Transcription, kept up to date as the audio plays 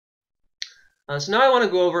So now I want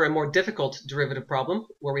to go over a more difficult derivative problem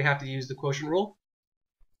where we have to use the quotient rule.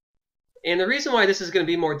 And the reason why this is going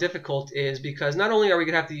to be more difficult is because not only are we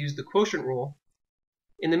going to have to use the quotient rule,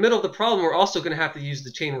 in the middle of the problem we're also going to have to use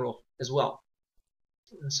the chain rule as well.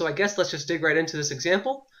 So I guess let's just dig right into this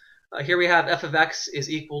example. Here we have f of x is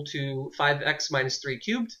equal to 5x minus 3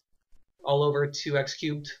 cubed all over 2x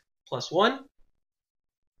cubed plus 1.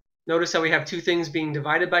 Notice how we have two things being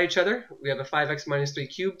divided by each other. We have a 5x minus 3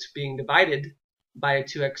 cubed being divided by a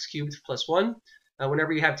 2x cubed plus 1.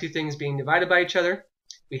 Whenever you have two things being divided by each other,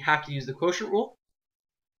 we have to use the quotient rule.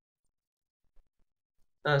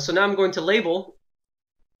 So now I'm going to label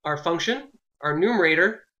our function. Our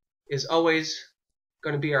numerator is always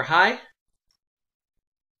going to be our high,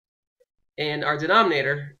 and our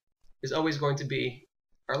denominator is always going to be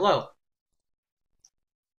our low.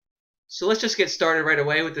 So let's just get started right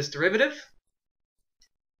away with this derivative.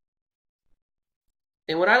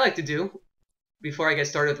 And what I like to do before I get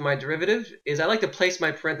started with my derivative is I like to place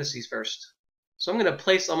my parentheses first. So I'm going to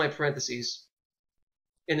place all my parentheses.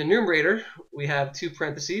 In the numerator, we have two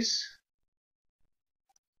parentheses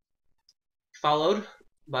followed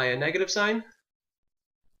by a negative sign.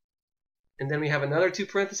 And then we have another two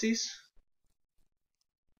parentheses.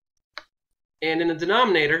 And in the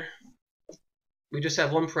denominator, we just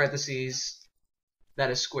have one parentheses that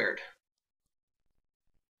is squared.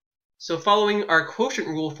 So following our quotient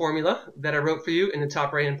rule formula that I wrote for you in the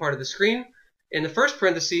top right hand part of the screen, in the first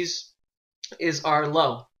parentheses is our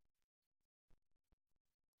low.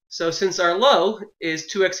 So since our low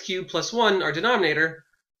is 2x cubed plus 1, our denominator,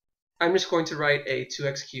 I'm just going to write a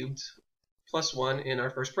 2x cubed plus 1 in our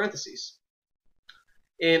first parentheses.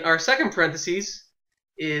 In our second parentheses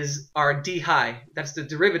is our d high. That's the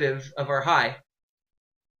derivative of our high.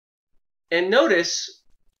 And notice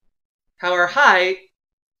how our high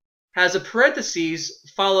has a parentheses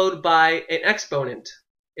followed by an exponent.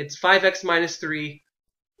 It's 5x minus 3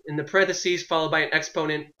 in the parentheses followed by an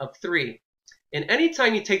exponent of 3. And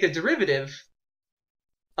anytime you take the derivative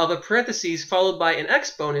of a parentheses followed by an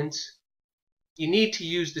exponent, you need to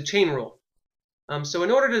use the chain rule. So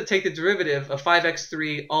in order to take the derivative of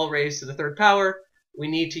 5x3 all raised to the third power, we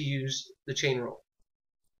need to use the chain rule.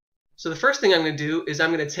 So the first thing I'm going to do is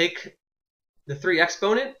I'm going to take the 3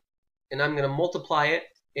 exponent and I'm going to multiply it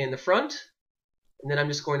in the front, and then I'm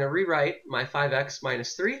just going to rewrite my 5x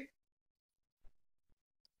minus 3.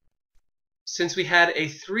 Since we had a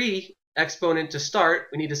 3 exponent to start,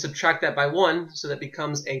 we need to subtract that by 1, so that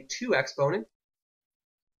becomes a 2 exponent.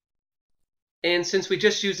 And since we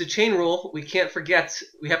just used the chain rule, we can't forget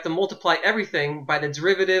we have to multiply everything by the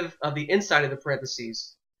derivative of the inside of the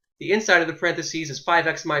parentheses. The inside of the parentheses is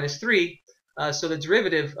 5x minus 3, so the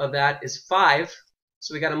derivative of that is 5,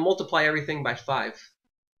 so we got to multiply everything by 5.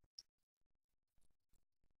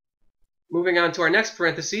 Moving on to our next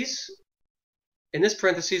parentheses. In this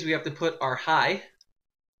parentheses, we have to put our high.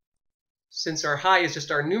 Since our high is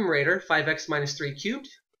just our numerator, 5x minus 3 cubed,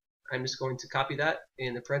 I'm just going to copy that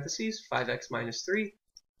in the parentheses, 5x minus 3,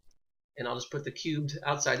 and I'll just put the cubed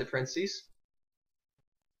outside the parentheses.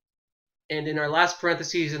 And in our last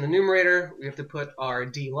parentheses in the numerator, we have to put our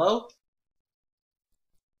d low.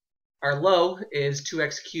 Our low is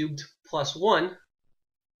 2x cubed plus 1.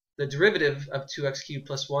 The derivative of 2x cubed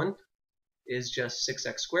plus 1 is just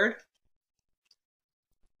 6x squared.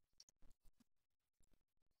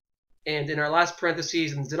 And in our last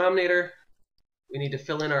parentheses in the denominator, we need to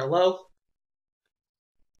fill in our low.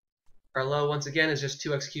 Our low, once again, is just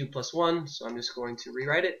 2x cubed plus 1, so I'm just going to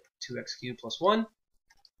rewrite it, 2x cubed plus 1.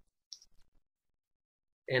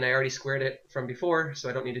 And I already squared it from before, so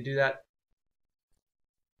I don't need to do that.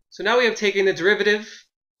 So now we have taken the derivative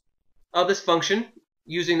of this function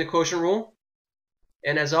using the quotient rule.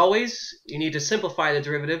 And as always, you need to simplify the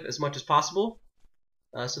derivative as much as possible.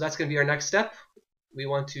 So that's going to be our next step. We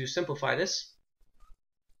want to simplify this.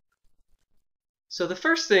 So the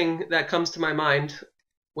first thing that comes to my mind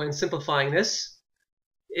when simplifying this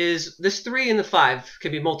is this 3 and the 5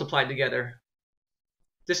 can be multiplied together.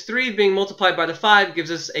 This 3 being multiplied by the 5 gives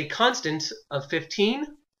us a constant of 15.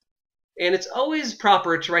 And it's always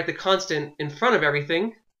proper to write the constant in front of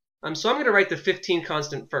everything. So I'm going to write the 15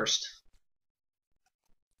 constant first.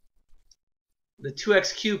 The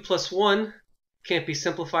 2x cubed plus 1 can't be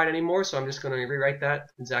simplified anymore, so I'm just going to rewrite that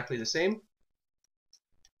exactly the same.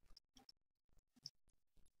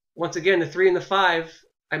 Once again, the 3 and the 5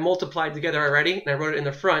 I multiplied together already, and I wrote it in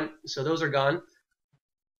the front, so those are gone.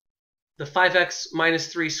 The 5x minus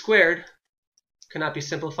 3 squared cannot be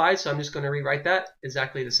simplified, so I'm just going to rewrite that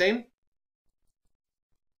exactly the same.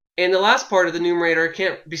 And the last part of the numerator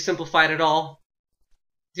can't be simplified at all.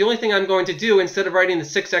 The only thing I'm going to do, instead of writing the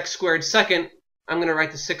 6x squared second, I'm going to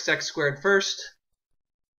write the 6x squared first,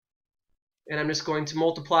 and I'm just going to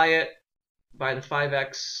multiply it by the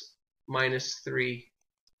 5x minus 3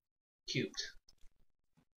 cubed.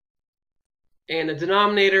 And the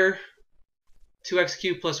denominator, 2x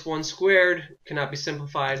cubed plus 1 squared, cannot be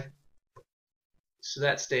simplified, so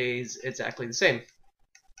that stays exactly the same.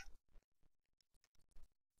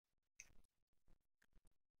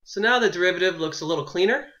 So now the derivative looks a little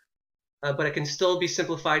cleaner, but it can still be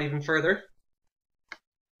simplified even further.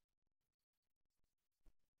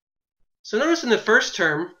 So notice in the first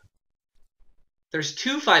term, there's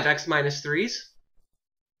 2 5x minus 3s.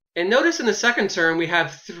 And notice in the second term, we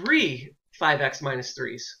have 3 5x minus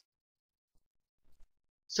 3s.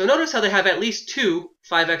 So notice how they have at least 2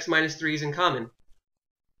 5x minus 3s in common.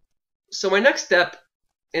 So my next step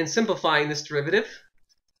in simplifying this derivative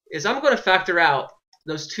is I'm going to factor out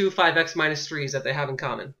those 2 5x minus 3s that they have in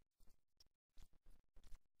common.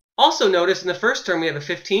 Also notice in the first term we have a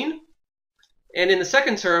 15, and in the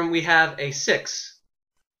second term we have a 6.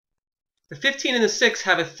 The 15 and the 6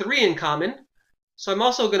 have a 3 in common, so I'm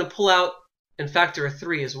also going to pull out and factor a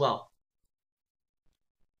 3 as well.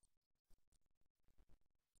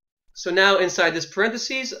 So now inside this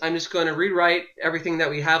parentheses, I'm just going to rewrite everything that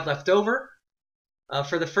we have left over.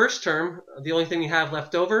 For the first term, the only thing we have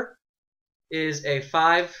left over is a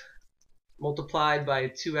 5 multiplied by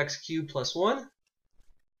 2x cubed plus 1.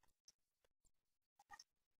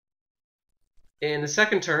 In the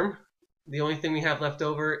second term, the only thing we have left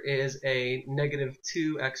over is a negative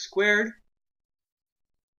 2x squared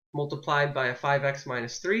multiplied by a 5x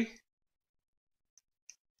minus 3.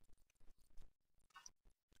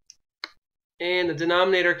 And the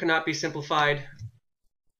denominator cannot be simplified,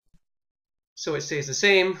 so it stays the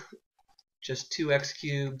same, just 2x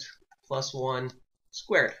cubed plus 1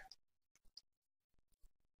 squared.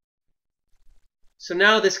 So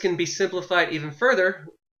now this can be simplified even further.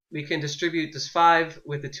 We can distribute this 5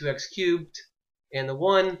 with the 2x cubed and the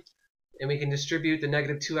 1, and we can distribute the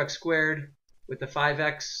negative 2x squared with the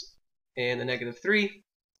 5x and the negative 3.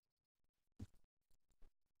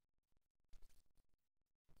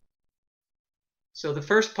 So the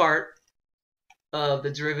first part of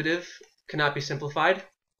the derivative cannot be simplified,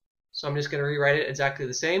 so I'm just going to rewrite it exactly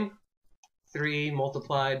the same. 3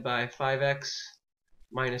 multiplied by 5x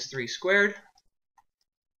minus 3 squared.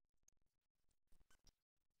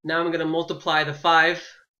 Now I'm going to multiply the 5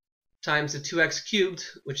 times the 2x cubed,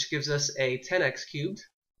 which gives us a 10x cubed.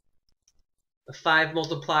 The 5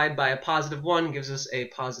 multiplied by a positive 1 gives us a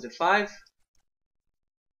positive 5.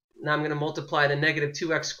 Now I'm going to multiply the negative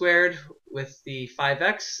 2x squared with the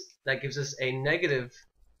 5x. That gives us a negative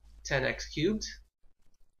 10x cubed.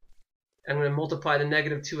 I'm going to multiply the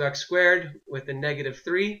negative 2x squared with the negative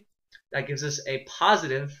 3. That gives us a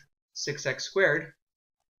positive 6x squared.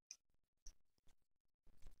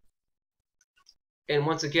 And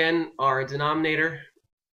once again, our denominator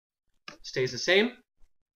stays the same,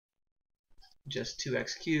 just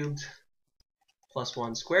 2x cubed plus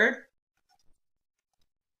 1 squared.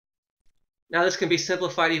 Now this can be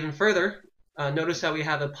simplified even further. Notice how we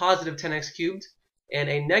have a positive 10x cubed and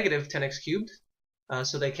a negative 10x cubed,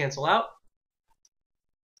 so they cancel out.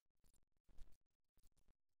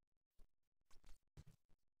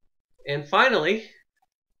 And finally,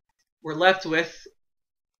 we're left with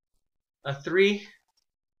a 3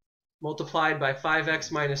 multiplied by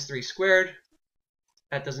 5x minus 3 squared.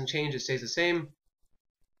 That doesn't change, it stays the same.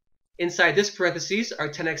 Inside this parentheses, our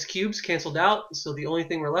 10x cubes canceled out, so the only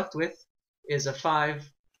thing we're left with is a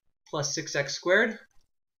 5 plus 6x squared.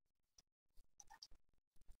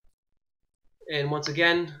 And once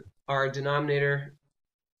again, our denominator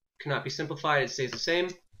cannot be simplified, it stays the same.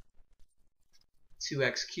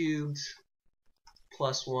 2x cubed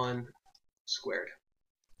plus 1 squared.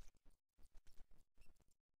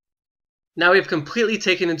 Now we've completely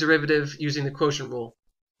taken a derivative using the quotient rule.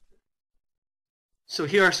 So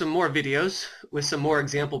here are some more videos with some more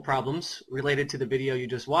example problems related to the video you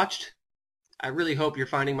just watched. I really hope you're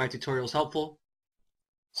finding my tutorials helpful.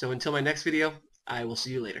 So until my next video, I will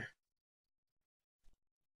see you later.